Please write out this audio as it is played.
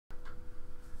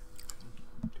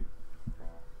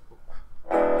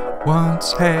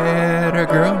Once had a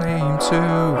girl named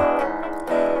Sue,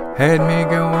 had me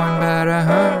going about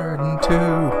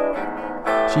 102.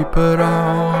 She put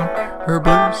on her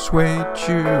blue suede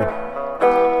shoe,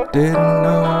 didn't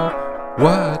know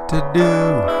what to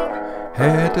do,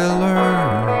 had to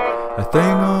learn a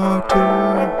thing or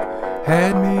two,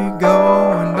 had me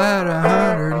going about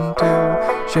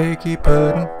 102. Shakey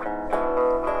Puddin',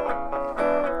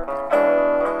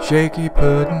 Shakey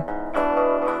Puddin',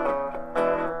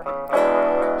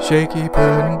 Shakey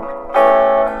Puddin',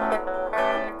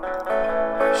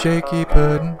 Shakey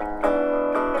Puddin'.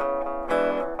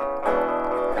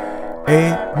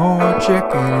 Ate more chicken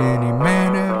than any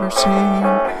man ever seen.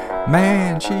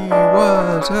 Man, she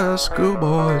was a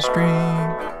schoolboy's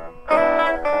dream.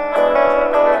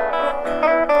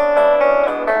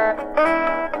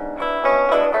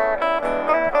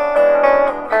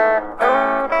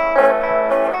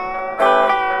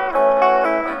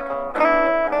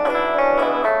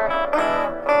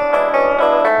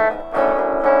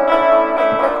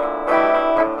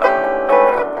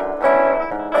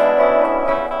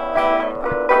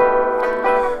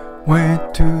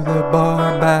 Went to the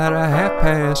bar about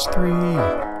 3:30.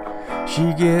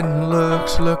 She getting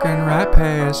looks, looking right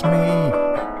past me.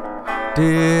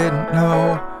 Didn't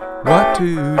know what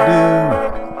to do.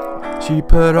 She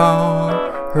put on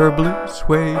her blue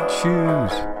suede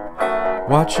shoes.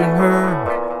 Watching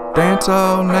her dance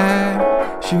all night,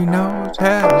 she knows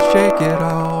how to shake it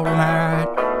all night.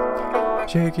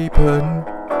 Shakey Puddin',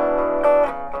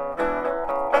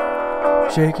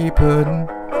 Shakey Puddin'.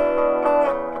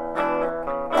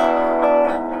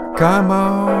 Come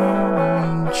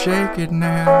on, shake it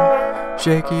now,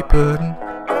 Shakey Puddin'.